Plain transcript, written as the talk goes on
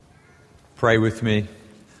Pray with me.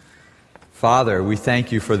 Father, we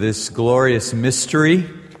thank you for this glorious mystery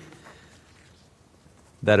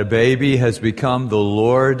that a baby has become the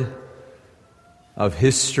Lord of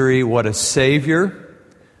history. What a Savior,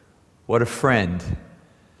 what a friend.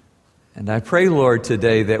 And I pray, Lord,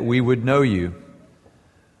 today that we would know you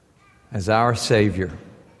as our Savior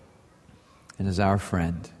and as our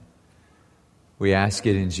friend. We ask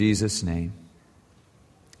it in Jesus' name.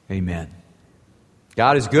 Amen.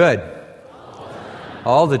 God is good.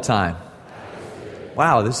 All the time.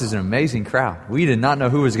 Wow, this is an amazing crowd. We did not know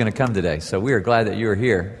who was going to come today, so we are glad that you are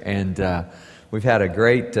here. And we've had a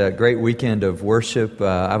great weekend of worship.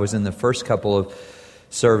 I was in the first couple of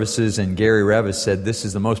services, and Gary Revis said this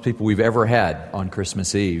is the most people we've ever had on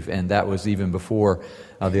Christmas Eve, and that was even before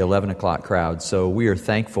the 11 o'clock crowd. So we are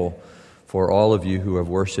thankful for all of you who have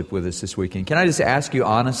worshiped with us this weekend. Can I just ask you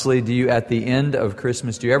honestly, do you at the end of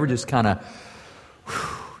Christmas, do you ever just kind of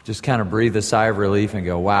breathe a sigh of relief and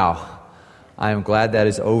go, wow, I am glad that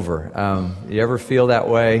is over? You ever feel that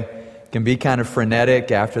way? It can be kind of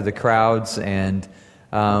frenetic after the crowds. And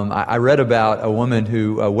I read about a woman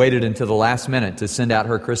who waited until the last minute to send out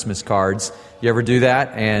her Christmas cards. You ever do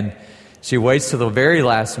that? And she waits till the very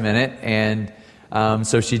last minute, and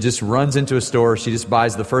so she just runs into a store. She just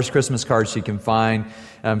buys the first Christmas card she can find.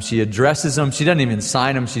 She addresses them. She doesn't even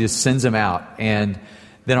sign them. She just sends them out. And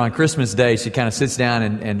then on Christmas Day, she kind of sits down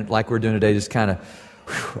and like we're doing today, just kind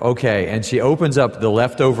of, okay. And she opens up the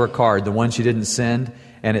leftover card, the one she didn't send,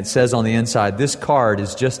 and it says on the inside, this card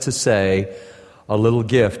is just to say a little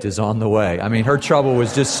gift is on the way. I mean, her trouble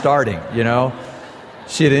was just starting, you know.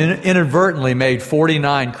 She had inadvertently made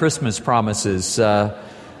 49 Christmas promises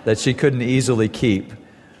that she couldn't easily keep.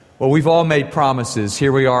 Well, we've all made promises.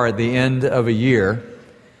 Here we are at the end of a year,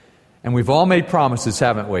 and we've all made promises,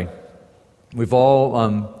 haven't we? We've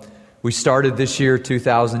all, we started this year,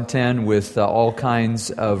 2010, with all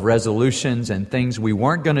kinds of resolutions and things we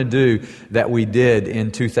weren't going to do that we did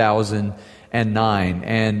in 2009,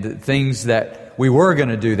 and things that we were going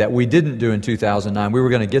to do that we didn't do in 2009. We were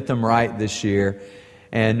going to get them right this year.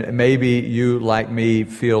 And maybe you, like me,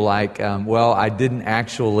 feel like, well, I didn't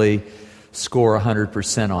actually score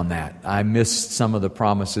 100% on that. I missed some of the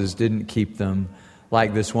promises, didn't keep them,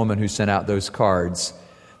 like this woman who sent out those cards.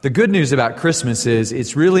 The good news about Christmas is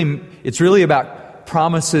it's really about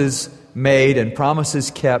promises made and promises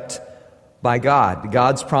kept by God.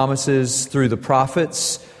 God's promises through the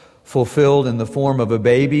prophets fulfilled in the form of a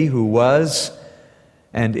baby who was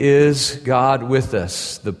and is God with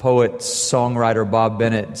us. The poet, songwriter Bob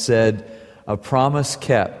Bennett said, "A promise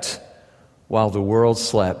kept while the world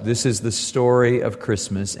slept." This is the story of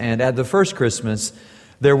Christmas. And at the first Christmas,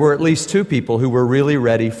 there were at least two people who were really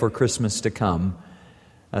ready for Christmas to come.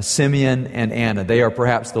 Simeon and Anna. They are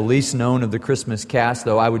perhaps the least known of the Christmas cast,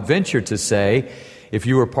 though I would venture to say, if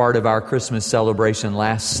you were part of our Christmas celebration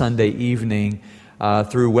last Sunday evening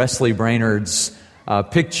through Wesley Brainerd's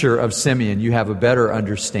picture of Simeon, you have a better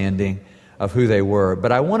understanding of who they were.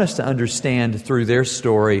 But I want us to understand through their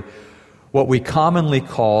story what we commonly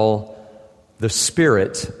call the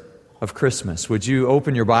spirit of Christmas. Would you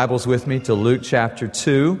open your Bibles with me to Luke chapter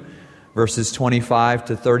 2, verses 25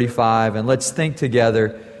 to 35, and let's think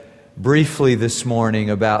together briefly this morning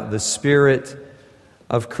about the spirit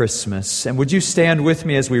of Christmas. And would you stand with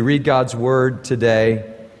me as we read God's Word today?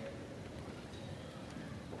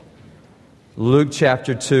 Luke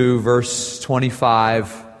chapter 2, verse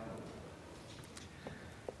 25.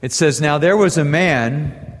 It says, "Now there was a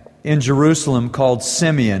man in Jerusalem called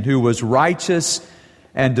Simeon, who was righteous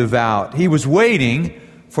and devout. He was waiting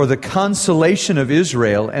for the consolation of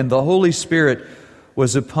Israel, and the Holy Spirit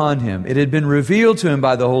was upon him. It had been revealed to him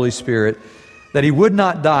by the Holy Spirit that he would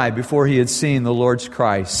not die before he had seen the Lord's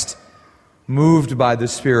Christ. Moved by the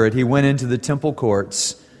Spirit, he went into the temple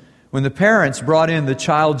courts. When the parents brought in the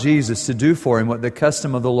child Jesus to do for him what the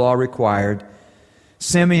custom of the law required,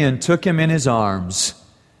 Simeon took him in his arms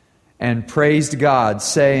and praised God,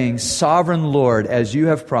 saying, 'Sovereign Lord, as you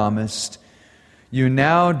have promised, you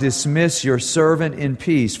now dismiss your servant in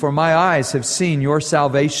peace, for my eyes have seen your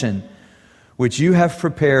salvation, which you have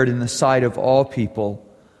prepared in the sight of all people,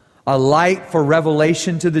 a light for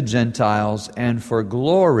revelation to the Gentiles and for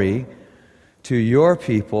glory to your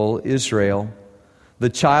people Israel.' The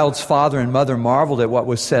child's father and mother marveled at what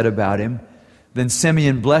was said about him. Then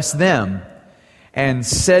Simeon blessed them and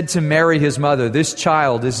said to Mary his mother, 'This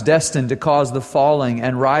child is destined to cause the falling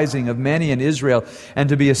and rising of many in Israel, and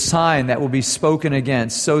to be a sign that will be spoken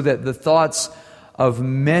against, so that the thoughts of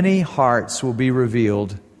many hearts will be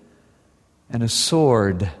revealed, and a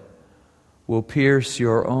sword will pierce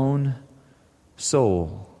your own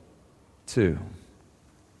soul too.'"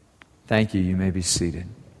 Thank you. You may be seated.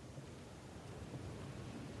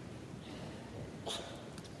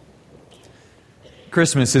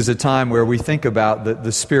 Christmas is a time where we think about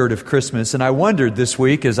the spirit of Christmas. And I wondered this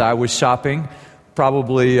week as I was shopping,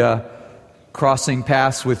 probably crossing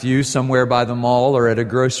paths with you somewhere by the mall or at a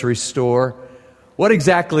grocery store, what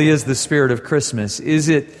exactly is the spirit of Christmas? Is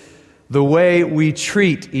it the way we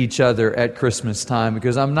treat each other at Christmas time?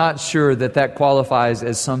 Because I'm not sure that qualifies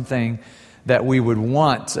as something that we would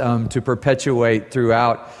want to perpetuate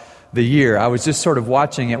throughout the year. I was just sort of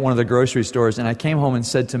watching at one of the grocery stores, and I came home and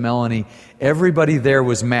said to Melanie, everybody there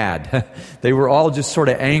was mad. They were all just sort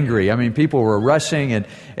of angry. I mean, people were rushing,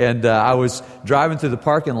 and I was driving through the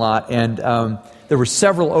parking lot, and there were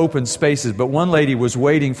several open spaces, but one lady was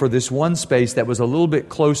waiting for this one space that was a little bit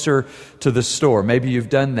closer to the store. Maybe you've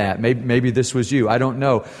done that. Maybe this was you. I don't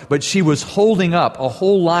know. But she was holding up a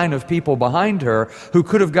whole line of people behind her who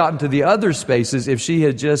could have gotten to the other spaces if she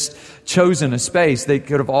had just chosen a space. They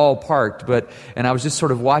could have all parked. And I was just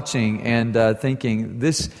sort of watching and thinking,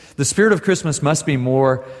 the spirit of Christmas must be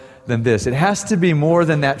more than this. It has to be more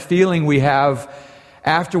than that feeling we have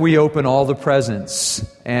after we open all the presents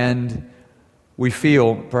and we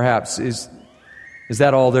feel, perhaps, is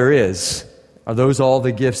that all there is? Are those all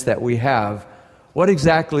the gifts that we have? What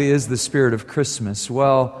exactly is the spirit of Christmas?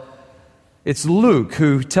 Well, it's Luke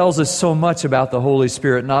who tells us so much about the Holy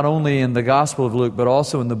Spirit, not only in the Gospel of Luke, but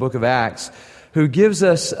also in the book of Acts, who gives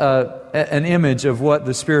us an image of what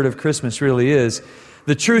the spirit of Christmas really is.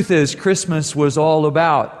 The truth is, Christmas was all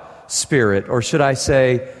about Spirit, or should I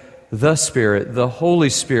say, the Spirit, the Holy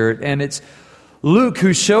Spirit, and it's Luke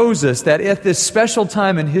who shows us that at this special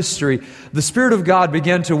time in history, the Spirit of God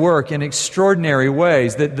began to work in extraordinary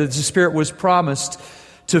ways, that the Spirit was promised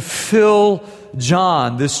to fill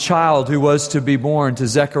John, this child who was to be born to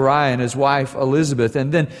Zechariah and his wife Elizabeth.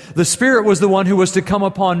 And then the Spirit was the one who was to come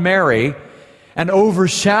upon Mary and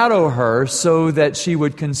overshadow her so that she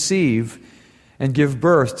would conceive and give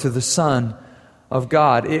birth to the Son of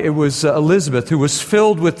God. It was Elizabeth who was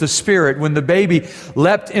filled with the Spirit when the baby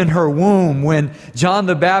leapt in her womb, when John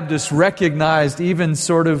the Baptist recognized even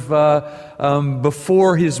sort of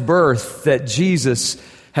before his birth that Jesus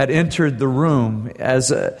had entered the room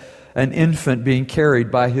as an infant being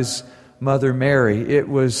carried by his mother Mary. It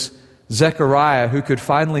was Zechariah who could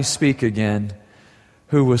finally speak again,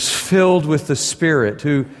 who was filled with the Spirit,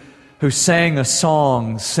 who sang a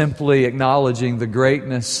song simply acknowledging the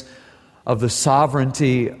greatness of the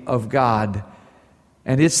sovereignty of God.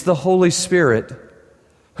 And it's the Holy Spirit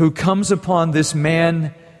who comes upon this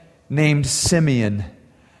man named Simeon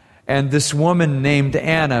and this woman named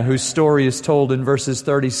Anna, whose story is told in verses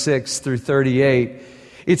 36 through 38.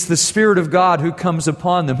 It's the Spirit of God who comes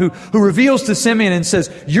upon them, who reveals to Simeon and says,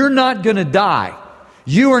 you're not going to die.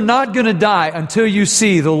 You are not going to die until you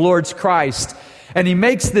see the Lord's Christ. And he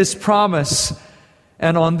makes this promise.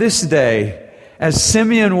 And on this day, as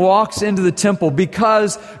Simeon walks into the temple,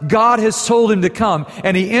 because God has told him to come,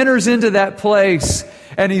 and he enters into that place,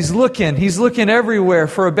 and he's looking everywhere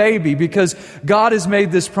for a baby, because God has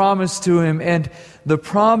made this promise to him, and the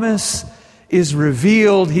promise is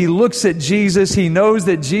revealed. He looks at Jesus, he knows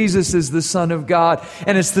that Jesus is the Son of God,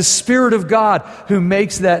 and it's the Spirit of God who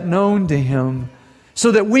makes that known to him, so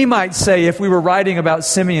that we might say, if we were writing about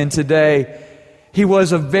Simeon today, he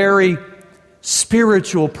was a very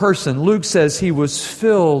spiritual person. Luke says he was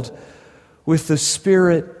filled with the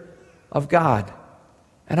Spirit of God.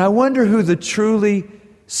 And I wonder who the truly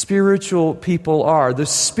spiritual people are. The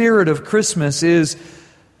spirit of Christmas is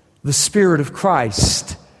the Spirit of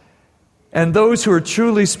Christ. And those who are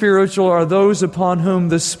truly spiritual are those upon whom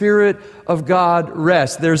the Spirit of God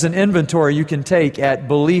rests. There's an inventory you can take at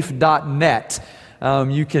belief.net.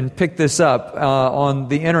 You can pick this up on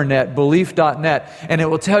the internet, belief.net, and it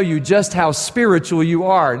will tell you just how spiritual you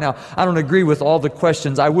are. Now, I don't agree with all the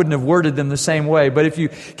questions. I wouldn't have worded them the same way, but if you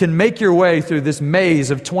can make your way through this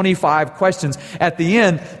maze of 25 questions, at the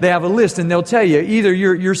end, they have a list, and they'll tell you either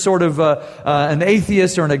you're sort of an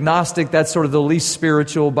atheist or an agnostic. That's sort of the least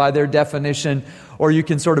spiritual by their definition, or you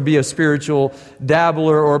can sort of be a spiritual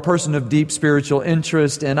dabbler or a person of deep spiritual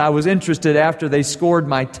interest. And I was interested after they scored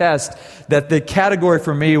my test that the category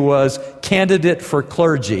for me was candidate for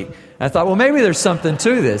clergy. And I thought, well, maybe there's something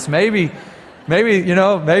to this. Maybe I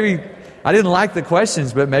didn't like the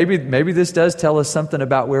questions, but maybe this does tell us something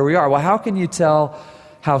about where we are. Well, how can you tell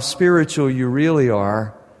how spiritual you really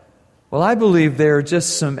are? Well, I believe there are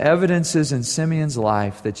just some evidences in Simeon's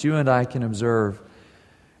life that you and I can observe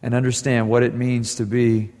and understand what it means to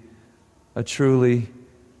be a truly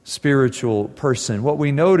spiritual person. What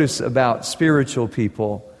we notice about spiritual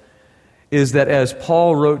people is that as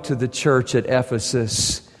Paul wrote to the church at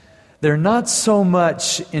Ephesus, they're not so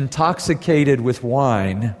much intoxicated with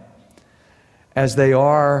wine as they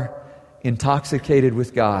are intoxicated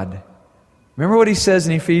with God. Remember what he says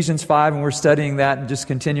in Ephesians 5, and we're studying that and just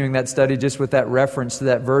continuing that study just with that reference to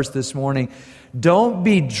that verse this morning. Don't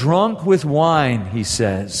be drunk with wine, he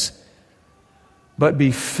says, but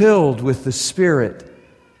be filled with the Spirit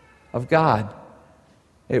of God.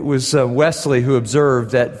 It was Wesley who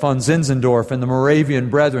observed that von Zinzendorf and the Moravian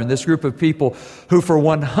Brethren, this group of people who for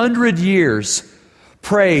 100 years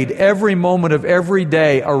prayed every moment of every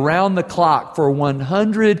day around the clock for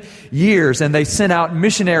 100 years. And they sent out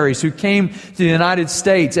missionaries who came to the United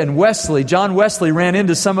States. And John Wesley ran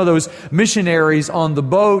into some of those missionaries on the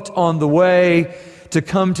boat on the way to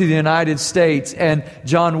come to the United States. And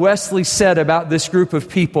John Wesley said about this group of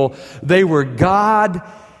people, they were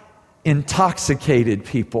God-intoxicated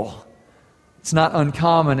people. It's not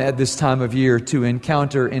uncommon at this time of year to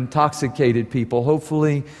encounter intoxicated people,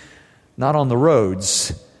 hopefully not on the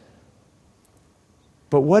roads.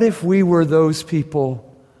 But what if we were those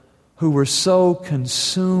people who were so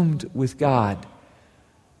consumed with God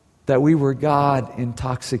that we were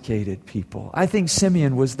God-intoxicated people? I think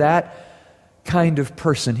Simeon was that kind of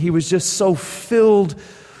person. He was just so filled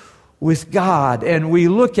with God. And we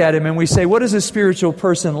look at him and we say, what is a spiritual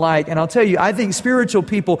person like? And I'll tell you, I think spiritual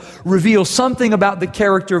people reveal something about the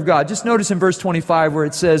character of God. Just notice in verse 25 where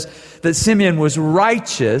it says that Simeon was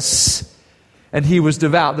righteous and he was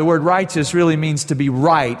devout. The word righteous really means to be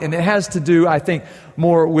right. And it has to do, I think,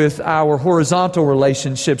 more with our horizontal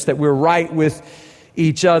relationships, that we're right with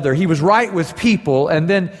each other. He was right with people, and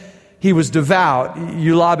then he was devout,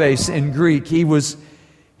 eulabes in Greek. He was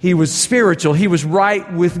spiritual. He was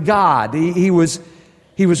right with God. He was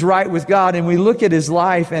right with God. And we look at his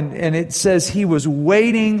life, and it says he was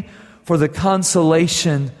waiting for the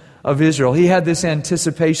consolation of Israel. He had this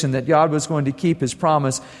anticipation that God was going to keep his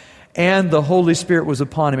promise, and the Holy Spirit was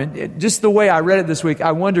upon him. And just the way I read it this week,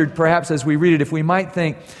 I wondered perhaps as we read it if we might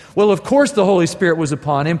think, well, of course the Holy Spirit was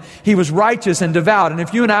upon him. He was righteous and devout. And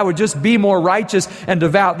if you and I would just be more righteous and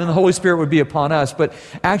devout, then the Holy Spirit would be upon us. But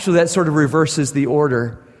actually that sort of reverses the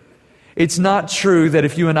order. It's not true that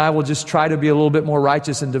if you and I will just try to be a little bit more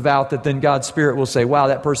righteous and devout, that then God's Spirit will say, wow,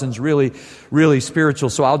 that person's really, really spiritual,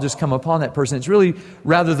 so I'll just come upon that person. It's really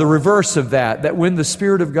rather the reverse of that, that when the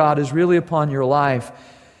Spirit of God is really upon your life,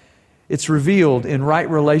 it's revealed in right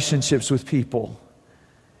relationships with people,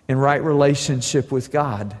 in right relationship with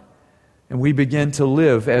God. And we begin to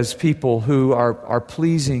live as people who are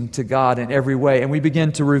pleasing to God in every way. And we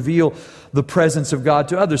begin to reveal the presence of God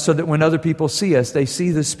to others so that when other people see us, they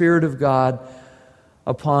see the Spirit of God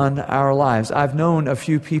upon our lives. I've known a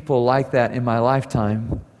few people like that in my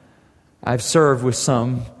lifetime. I've served with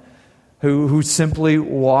some who simply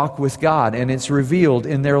walk with God, and it's revealed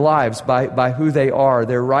in their lives by who they are.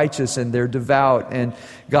 They're righteous and they're devout, and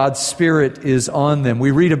God's Spirit is on them.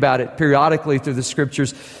 We read about it periodically through the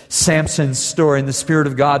Scriptures. Samson's story, and the Spirit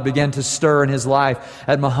of God began to stir in his life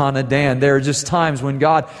at Mahanadan. There are just times when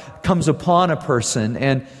God comes upon a person,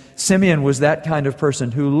 and Simeon was that kind of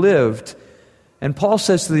person who lived. And Paul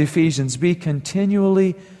says to the Ephesians, be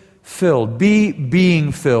continually filled, be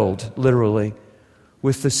being filled, literally,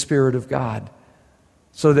 with the Spirit of God,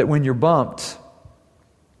 so that when you're bumped,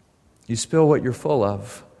 you spill what you're full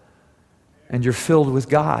of, and you're filled with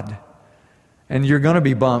God. And you're going to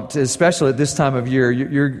be bumped, especially at this time of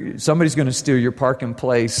year. Somebody's going to steal your parking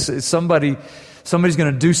place. Somebody's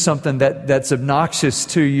going to do something that's obnoxious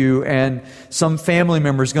to you, and some family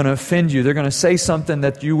member's going to offend you. They're going to say something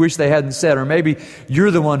that you wish they hadn't said, or maybe you're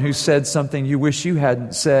the one who said something you wish you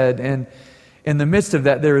hadn't said. And in the midst of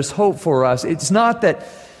that, there is hope for us. It's not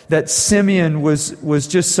that Simeon was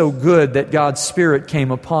just so good that God's Spirit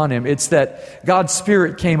came upon him. It's that God's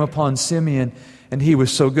Spirit came upon Simeon and he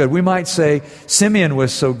was so good. We might say Simeon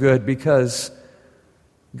was so good because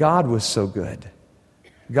God was so good.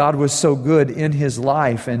 God was so good in his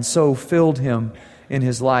life and so filled him in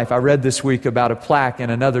his life. I read this week about a plaque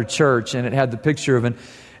in another church, and it had the picture of an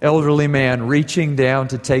elderly man reaching down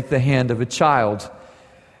to take the hand of a child.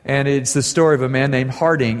 And it's the story of a man named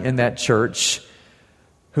Harding in that church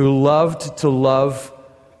who loved to love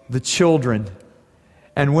the children.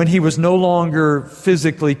 And when he was no longer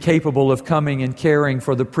physically capable of coming and caring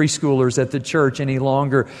for the preschoolers at the church any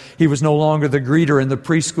longer, he was no longer the greeter in the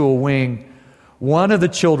preschool wing, one of the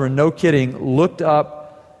children, no kidding, looked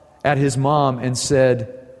up at his mom and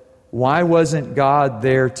said, "Why wasn't God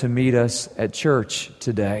there to meet us at church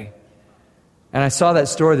today?" And I saw that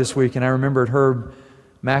story this week, and I remembered Herb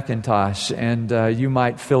McIntosh, and you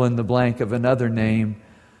might fill in the blank of another name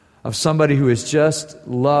of somebody who has just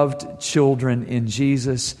loved children in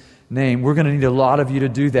Jesus name. We're going to need a lot of you to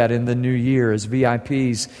do that in the new year as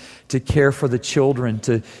VIPs, to care for the children,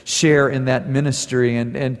 to share in that ministry.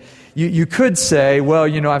 And you could say, well,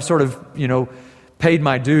 I've sort of, paid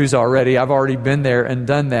my dues already. I've already been there and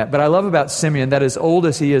done that. But I love about Simeon that as old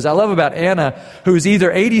as he is, I love about Anna, who's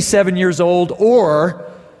either 87 years old or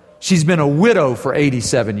she's been a widow for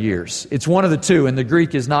 87 years. It's one of the two, and the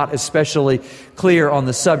Greek is not especially clear on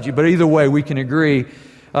the subject. But either way, we can agree.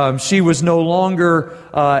 She was no longer,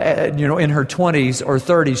 in her 20s or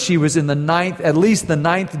 30s. She was in at least the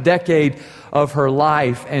ninth decade of her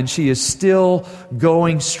life, and she is still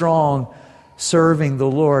going strong, serving the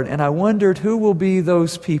Lord. And I wondered who will be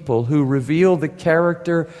those people who reveal the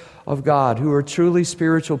character of God, who are truly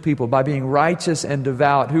spiritual people by being righteous and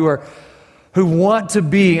devout, who want to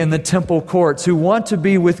be in the temple courts, who want to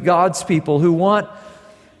be with God's people, who want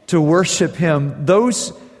to worship Him.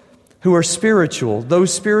 Those who are spiritual,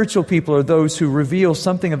 those spiritual people are those who reveal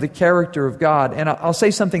something of the character of God. And I'll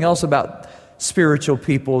say something else about spiritual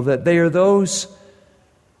people, that they are those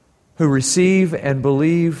who receive and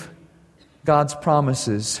believe God's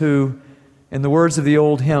promises, who, in the words of the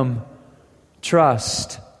old hymn,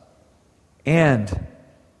 trust and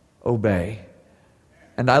obey.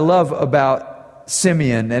 And I love about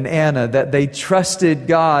Simeon and Anna that they trusted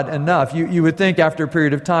God enough. You would think after a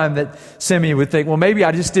period of time that Simeon would think, well, maybe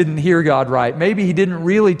I just didn't hear God right. Maybe He didn't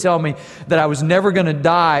really tell me that I was never going to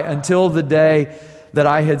die until the day that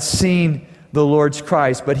I had seen the Lord's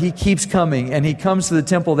Christ. But He keeps coming, and He comes to the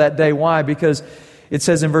temple that day. Why? Because it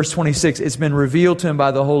says in verse 26, it's been revealed to him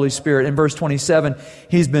by the Holy Spirit. In verse 27,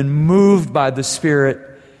 he's been moved by the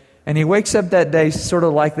Spirit. And he wakes up that day sort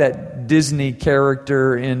of like that Disney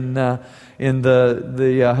character in the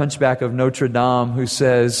Hunchback of Notre Dame, who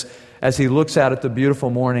says, as he looks out at the beautiful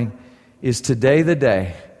morning, is today the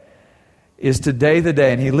day? Is today the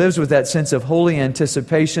day? And he lives with that sense of holy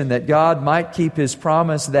anticipation that God might keep His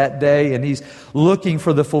promise that day, and he's looking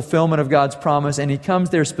for the fulfillment of God's promise, and he comes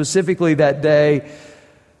there specifically that day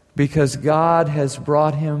because God has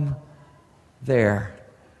brought him there.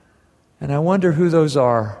 And I wonder who those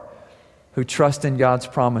are who trust in God's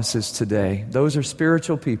promises today. Those are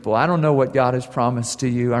spiritual people. I don't know what God has promised to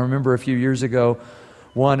you. I remember a few years ago,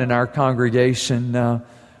 one in our congregation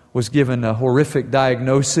was given a horrific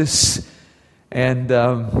diagnosis. And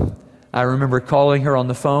I remember calling her on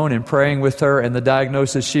the phone and praying with her, and the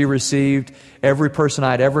diagnosis she received, every person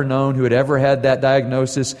I'd ever known who had ever had that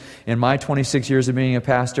diagnosis in my 26 years of being a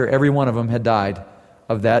pastor, every one of them had died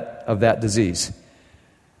of that disease.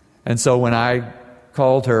 And so when I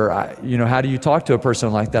called her, how do you talk to a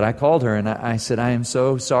person like that? I called her and I said, I am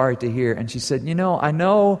so sorry to hear. And she said, I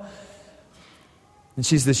know. And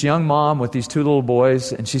she's this young mom with these two little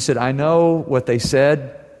boys. And she said, I know what they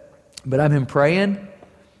said, but I've been praying,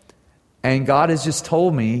 and God has just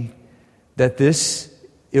told me that this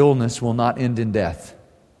illness will not end in death.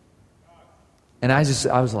 And I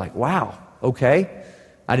was like, wow, okay.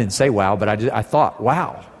 I didn't say wow, but I thought,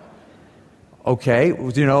 wow. Okay,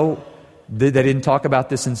 they didn't talk about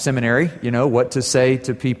this in seminary, what to say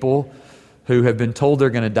to people who have been told they're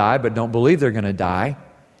going to die but don't believe they're going to die.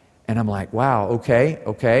 And I'm like, wow,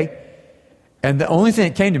 okay. And the only thing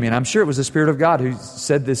that came to me, and I'm sure it was the Spirit of God who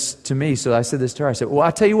said this to me, so I said this to her. I said, well,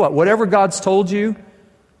 I tell you what, whatever God's told you,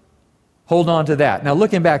 hold on to that. Now,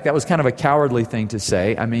 looking back, that was kind of a cowardly thing to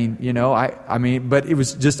say. But it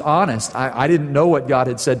was just honest. I didn't know what God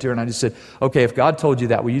had said to her, and I just said, okay, if God told you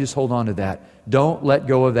that, will you just hold on to that? Don't let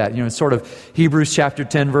go of that. It's sort of Hebrews chapter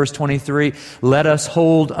 10, verse 23. Let us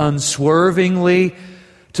hold unswervingly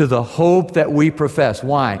to the hope that we profess.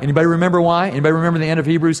 Why? Anybody remember why? Anybody remember the end of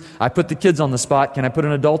Hebrews? I put the kids on the spot. Can I put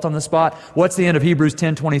an adult on the spot? What's the end of Hebrews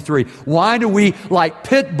 10:23? Why do we, like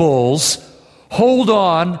pit bulls, hold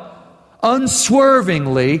on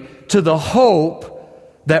unswervingly to the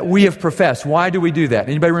hope that we have professed? Why do we do that?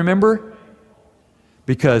 Anybody remember?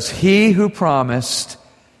 Because He who promised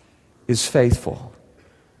is faithful.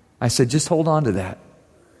 I said, just hold on to that.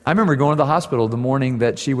 I remember going to the hospital the morning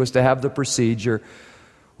that she was to have the procedure,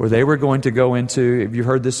 where they were going to go into, if you've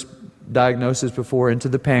heard this diagnosis before, into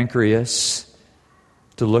the pancreas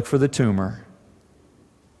to look for the tumor.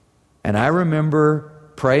 And I remember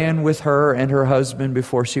praying with her and her husband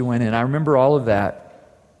before she went in. I remember all of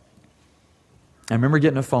that. I remember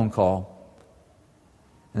getting a phone call.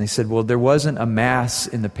 And they said, well, there wasn't a mass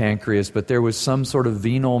in the pancreas, but there was some sort of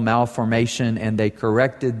venal malformation, and they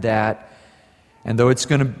corrected that. And though it's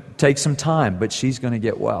going to take some time, but she's going to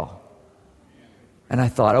get well. And I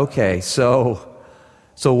thought, okay, so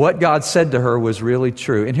what God said to her was really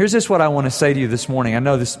true. And here's just what I want to say to you this morning. I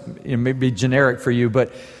know this may be generic for you,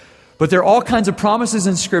 but But there are all kinds of promises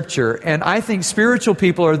in Scripture, and I think spiritual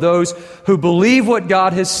people are those who believe what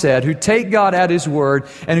God has said, who take God at His word,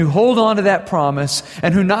 and who hold on to that promise,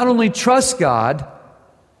 and who not only trust God,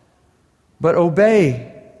 but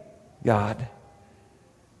obey God.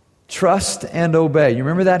 Trust and obey. You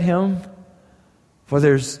remember that hymn? For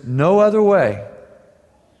there's no other way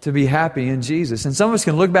to be happy in Jesus. And some of us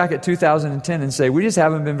can look back at 2010 and say, we just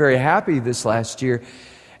haven't been very happy this last year.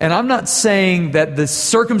 And I'm not saying that the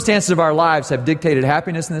circumstances of our lives have dictated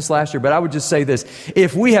happiness in this last year, but I would just say this.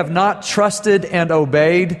 If we have not trusted and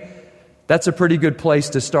obeyed, that's a pretty good place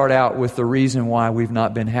to start out with the reason why we've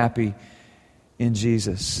not been happy in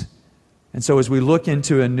Jesus. And so as we look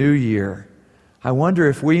into a new year, I wonder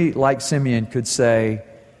if we, like Simeon, could say,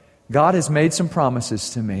 God has made some promises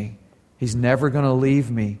to me. He's never going to leave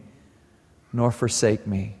me nor forsake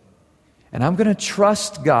me. And I'm going to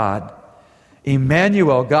trust God.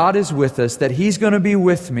 Emmanuel, God is with us, that He's going to be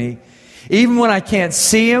with me. Even when I can't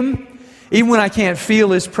see Him, even when I can't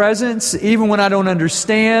feel His presence, even when I don't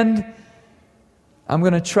understand, I'm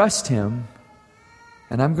going to trust Him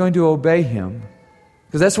and I'm going to obey Him.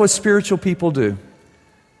 Because that's what spiritual people do.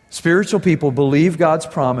 Spiritual people believe God's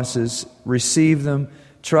promises, receive them,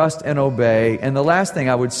 trust and obey. And the last thing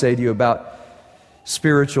I would say to you about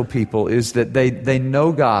spiritual people is that they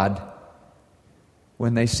know God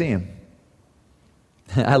when they see Him.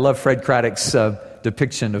 I love Fred Craddock's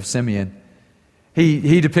depiction of Simeon.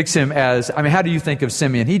 He depicts him as, how do you think of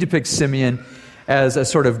Simeon? He depicts Simeon as a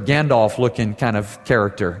sort of Gandalf-looking kind of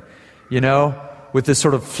character, with this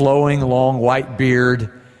sort of flowing, long white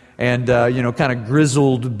beard and, kind of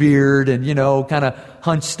grizzled beard and, kind of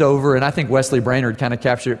hunched over. And I think Wesley Brainerd kind of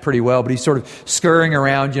captured it pretty well, but he's sort of scurrying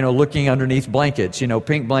around, looking underneath blankets,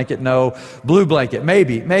 pink blanket, no, blue blanket,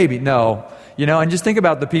 maybe, no. And just think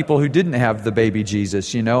about the people who didn't have the baby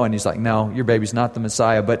Jesus, and he's like, no, your baby's not the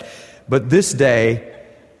Messiah. But this day,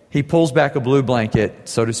 he pulls back a blue blanket,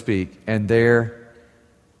 so to speak, and there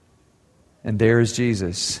is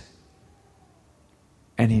Jesus.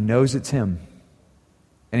 And he knows it's Him.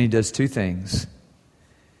 And he does two things.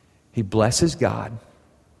 He blesses God.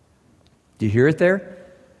 Do you hear it there?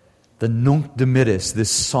 The Nunc Dimittis,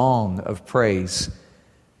 this song of praise.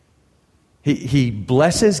 He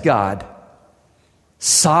blesses God.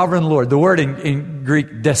 Sovereign Lord. The word in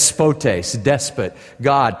Greek, despotes, despot.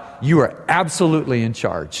 God, you are absolutely in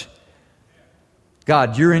charge.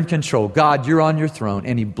 God, you're in control. God, you're on your throne.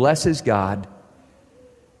 And he blesses God.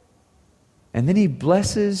 And then he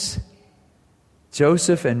blesses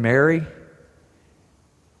Joseph and Mary.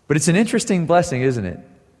 But it's an interesting blessing, isn't it?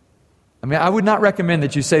 I would not recommend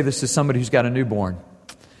that you say this to somebody who's got a newborn.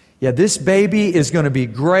 Yeah, this baby is going to be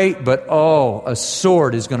great, but a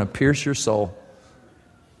sword is going to pierce your soul.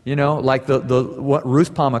 Like what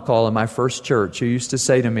Ruth Pomacall in my first church, who used to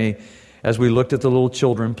say to me, as we looked at the little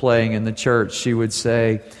children playing in the church, she would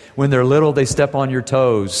say, when they're little, they step on your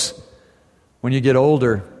toes. When you get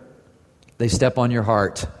older, they step on your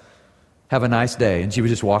heart. Have a nice day. And she would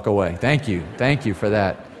just walk away. Thank you for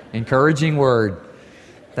that encouraging word.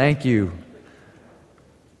 Thank you.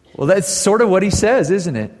 Well, that's sort of what he says,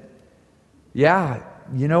 isn't it? Yeah,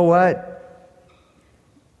 you know what?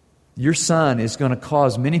 Your son is going to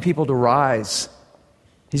cause many people to rise.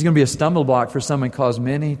 He's going to be a stumbling block for some and cause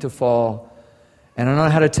many to fall. And I don't know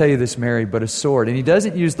how to tell you this, Mary, but a sword. And he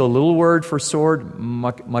doesn't use the little word for sword,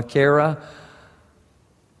 makera.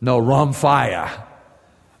 No, ramphia.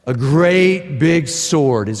 A great big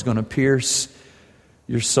sword is going to pierce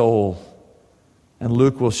your soul. And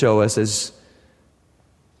Luke will show us as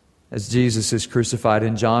Jesus is crucified,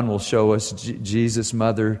 and John will show us Jesus'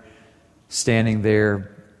 mother standing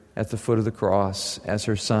there at the foot of the cross as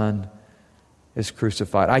her son is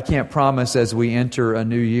crucified. I can't promise as we enter a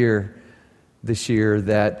new year this year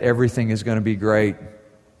that everything is going to be great.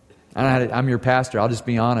 I'm your pastor. I'll just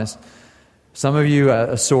be honest. Some of you,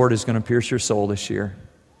 a sword is going to pierce your soul this year.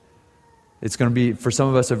 It's going to be, for some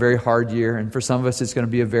of us, a very hard year, and for some of us, it's going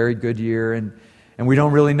to be a very good year. And we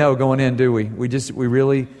don't really know going in, do we? We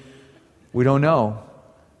don't know.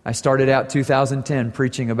 I started out 2010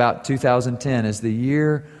 preaching about 2010 as the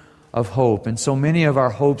year of hope. And so many of our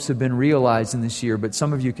hopes have been realized in this year. But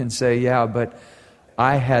some of you can say, yeah, but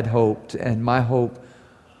I had hoped and my hope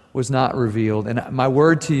was not revealed. And my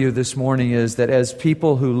word to you this morning is that as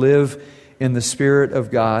people who live in the Spirit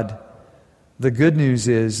of God, the good news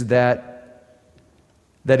is that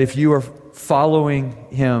if you are following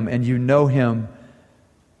Him and you know Him,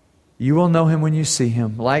 you will know Him when you see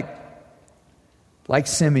Him. Like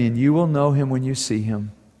Simeon, you will know Him when you see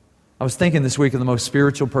Him. I was thinking this week of the most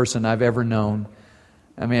spiritual person I've ever known.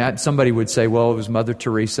 Somebody would say, well, it was Mother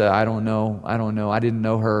Teresa. I don't know. I didn't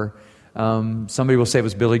know her. Somebody will say it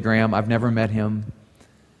was Billy Graham. I've never met him.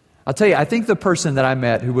 I'll tell you, I think the person that I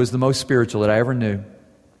met who was the most spiritual that I ever knew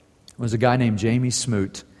was a guy named Jamie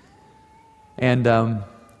Smoot. And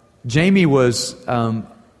Jamie was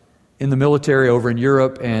in the military over in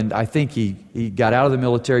Europe, and I think he got out of the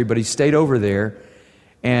military, but he stayed over there,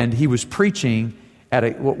 and he was preaching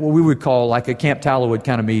at what we would call like a Camp Tallowood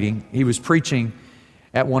kind of meeting. He was preaching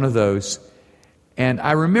at one of those. And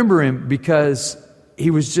I remember him because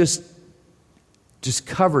he was just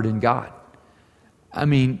covered in God. I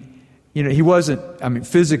mean, he wasn't,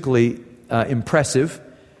 physically impressive,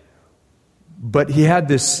 but he had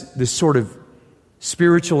this sort of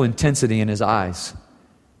spiritual intensity in his eyes.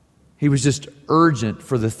 He was just urgent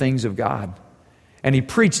for the things of God. And he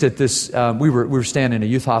preached at this, we were staying in a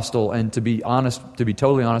youth hostel, and to be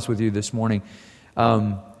totally honest with you this morning,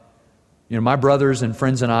 my brothers and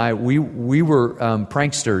friends and I, we were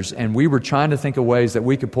pranksters, and we were trying to think of ways that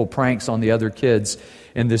we could pull pranks on the other kids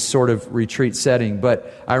in this sort of retreat setting.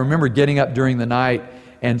 But I remember getting up during the night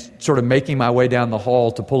and sort of making my way down the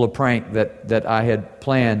hall to pull a prank that I had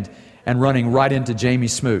planned, and running right into Jamie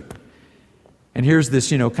Smoot. And here's this,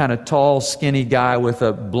 kind of tall, skinny guy with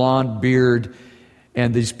a blonde beard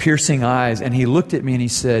and these piercing eyes. And he looked at me and he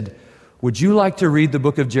said, "Would you like to read the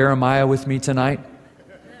book of Jeremiah with me tonight?"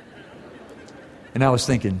 And I was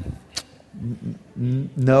thinking,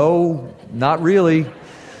 no, not really.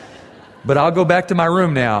 But I'll go back to my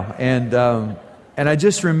room now. And I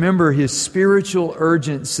just remember his spiritual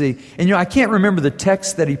urgency. And I can't remember the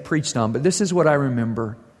text that he preached on, but this is what I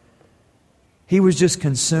remember. He was just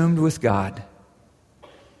consumed with God.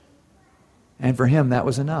 And for him, that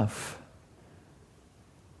was enough.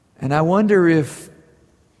 And I wonder if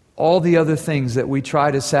all the other things that we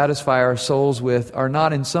try to satisfy our souls with are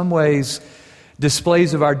not in some ways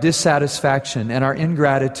displays of our dissatisfaction and our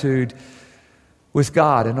ingratitude with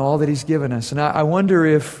God and all that He's given us. And I wonder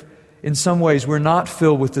if in some ways we're not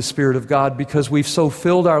filled with the Spirit of God because we've so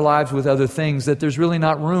filled our lives with other things that there's really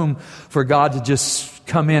not room for God to just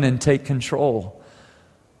come in and take control.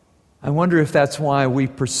 I wonder if that's why we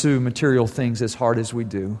pursue material things as hard as we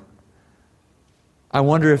do. I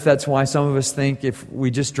wonder if that's why some of us think if we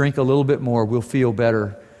just drink a little bit more, we'll feel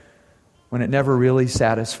better, when it never really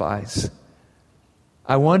satisfies.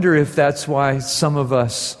 I wonder if that's why some of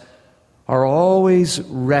us are always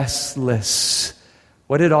restless.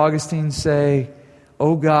 What did Augustine say?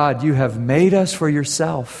 "Oh God, you have made us for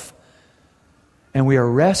yourself, and we are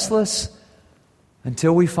restless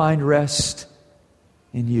until we find rest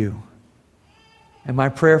in you." And my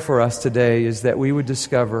prayer for us today is that we would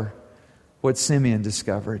discover what Simeon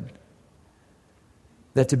discovered,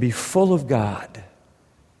 that to be full of God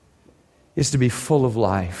is to be full of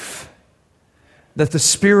life, that the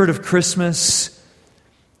spirit of Christmas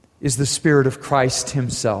is the spirit of Christ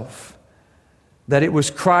Himself, that it was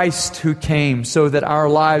Christ who came so that our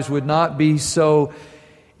lives would not be so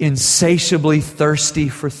insatiably thirsty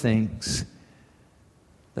for things,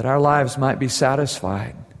 that our lives might be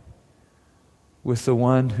satisfied with the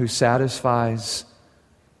one who satisfies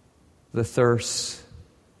the thirst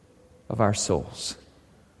of our souls.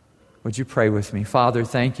 Would you pray with me? Father,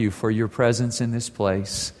 thank you for your presence in this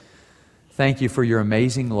place. Thank you for your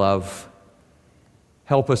amazing love.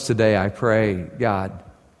 Help us today, I pray, God,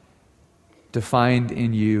 to find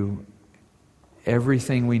in you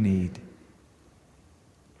everything we need.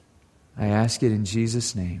 I ask it in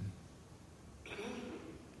Jesus' name.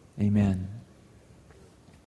 Amen.